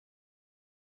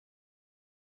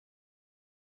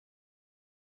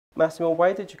Massimo,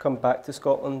 why did you come back to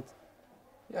Scotland?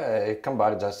 Yeah, I come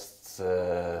back just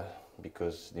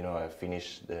because I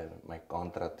finished my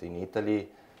contract in Italy,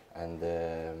 and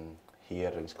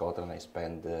here in Scotland I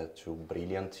spent 2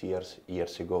 brilliant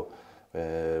years ago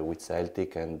with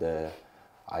Celtic, and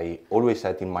I always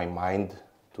had in my mind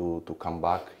to come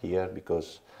back here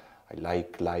because I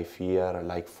like life here, I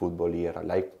like football here, I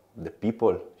like the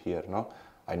people here. No,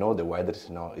 I know the weather is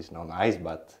not nice,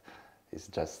 but it's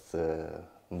just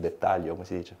un dettaglio, come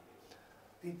si dice?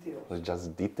 Details. It's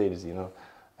just details.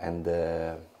 And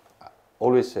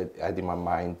always had in my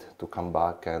mind to come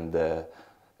back, and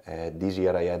this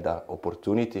year I had the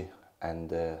opportunity,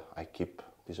 and I keep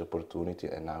this opportunity,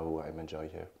 and now I'm enjoying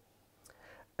here.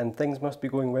 And things must be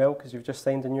going well because you've just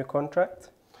signed a new contract?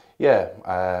 Yeah,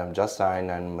 just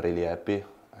signed. I'm really happy,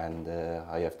 and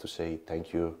I have to say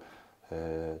thank you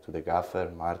to the gaffer,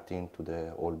 Martin, to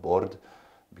the whole board,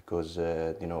 because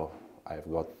I've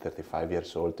got 35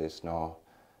 years old. It's not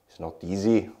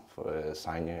easy for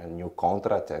signing a new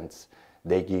contract, and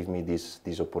they give me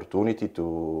this opportunity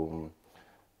to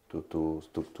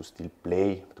still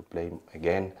play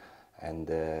again, and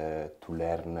to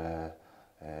learn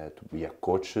to be a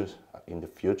coach in the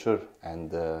future.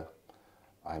 And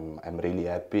I'm really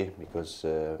happy because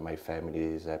my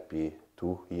family is happy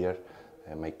too here,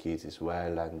 my kids as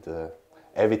well, and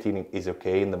everything is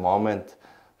okay in the moment.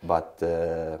 But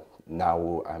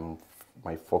now I'm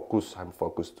focused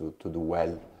to do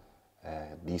well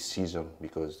this season,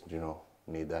 because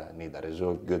need a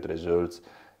result, good results,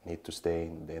 need to stay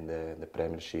in the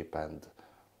Premiership, and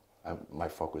my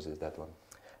focus is that one.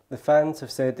 The fans have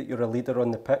said that you're a leader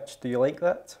on the pitch. Do you like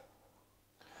that?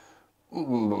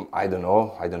 I don't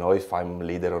know if I'm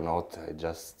leader or not.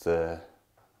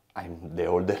 I'm the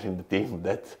older in the team,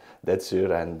 that's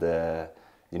sure. And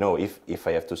if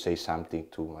I have to say something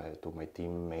to my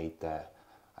teammate,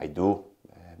 I do,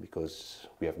 because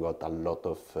we have got a lot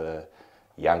of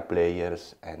young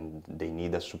players, and they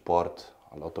need a support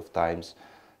a lot of times.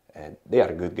 They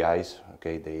are good guys,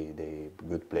 okay? They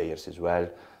good players as well.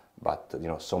 But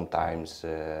sometimes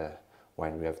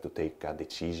when we have to take a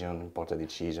decision, important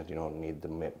decision, need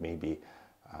maybe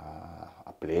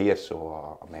a player,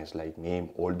 so a man like me,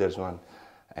 older one,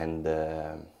 and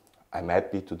I'm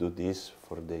happy to do this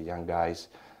for the young guys.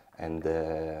 And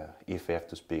if I have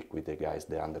to speak with the guys,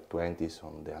 the under 20s,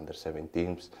 on the under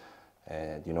 17s,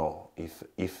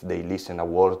 if they listen a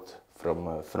word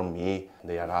from me,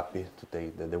 they are happy to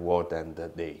take the word, and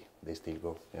they still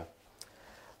go. Yeah.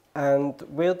 And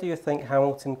where do you think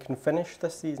Hamilton can finish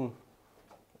this season?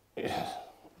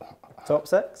 Top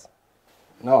 6?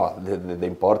 No, the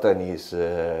important is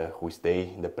we stay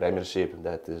in the Premiership.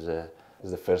 That is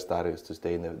the first target, is to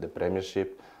stay in the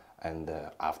Premiership, and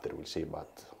after we'll see,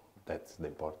 but that's the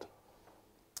important.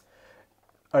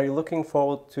 Are you looking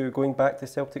forward to going back to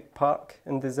Celtic Park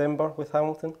in December with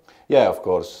Hamilton? Yeah, of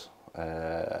course.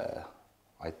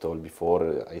 I told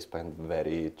before, I spent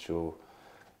two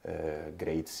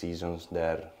great seasons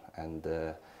there, and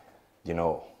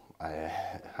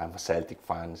I'm a Celtic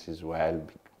fan as well.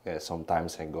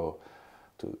 Sometimes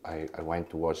I went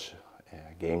to watch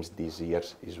games these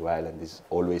years as well, and it's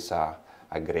always a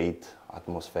great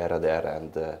atmosphere there.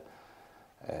 And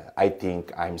I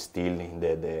think I'm still in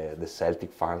the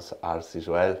Celtic fans' hearts as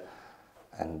well,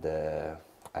 and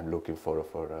I'm looking forward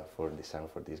for December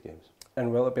for these games.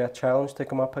 And will it be a challenge to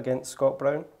come up against Scott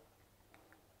Brown?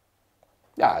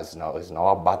 Yeah, it's not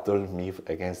a battle me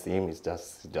against him. It's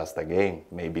just a game.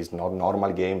 Maybe it's not a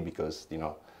normal game because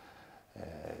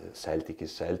Celtic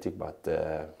is Celtic, but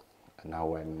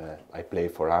now I play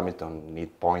for Hamilton.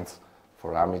 Need points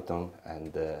for Hamilton,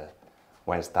 and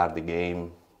when I start the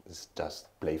game, it's just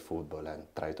play football and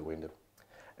try to win them.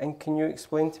 And can you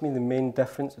explain to me the main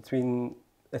difference between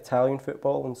Italian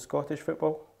football and Scottish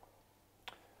football?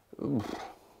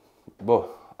 Well,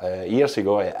 years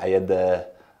ago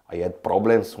I had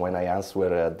problems when I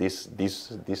answer this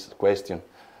question,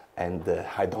 and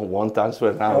I don't want to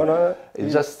answer now. No.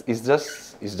 It's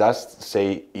just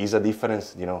say is a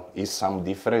difference, is some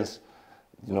difference,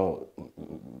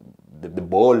 the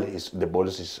ball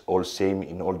is all same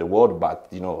in all the world,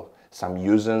 but some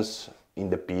uses in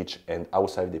the pitch and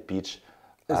outside the pitch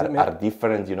are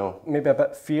different, Maybe a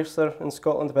bit fiercer in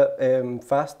Scotland, a bit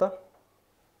faster.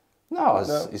 No,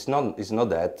 it's not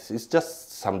that. It's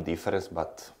just some difference,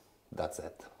 but that's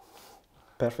it.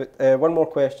 Perfect. One more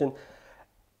question.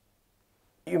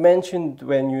 You mentioned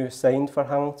when you signed for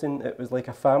Hamilton, it was like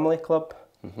a family club.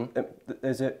 Mm-hmm.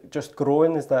 Is it just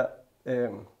growing? Is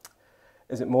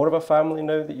it more of a family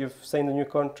now that you've signed a new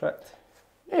contract?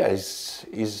 Yeah,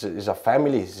 it's a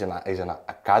family, it's an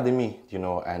academy, you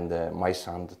know, and my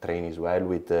son train as well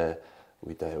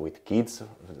with kids,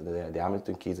 the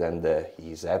Hamilton kids, and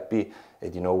he's happy.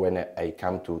 And you know, when I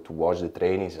come to watch the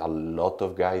trainings, a lot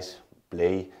of guys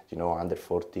play, you know, under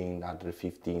 14, under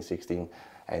 15, 16,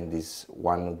 and it's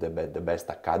one of the best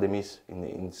academies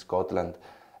in Scotland.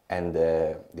 And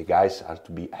the guys are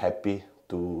to be happy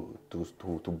to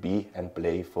be and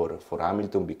play for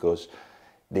Hamilton, because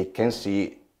they can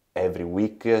see every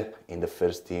week in the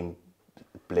first team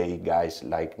play guys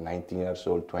like 19 years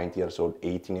old, 20 years old,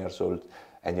 18 years old,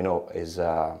 and you know, is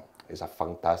a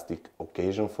fantastic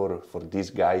occasion for these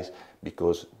guys,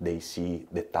 because they see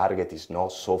the target is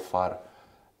not so far,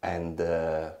 and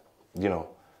you know,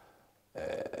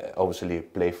 obviously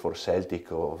play for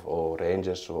Celtic or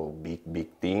Rangers or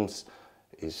big teams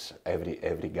is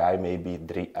every guy maybe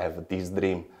have this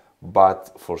dream,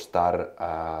 but for Star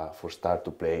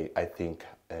to play, I think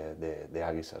the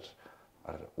Aggies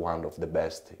are one of the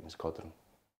best in Scotland.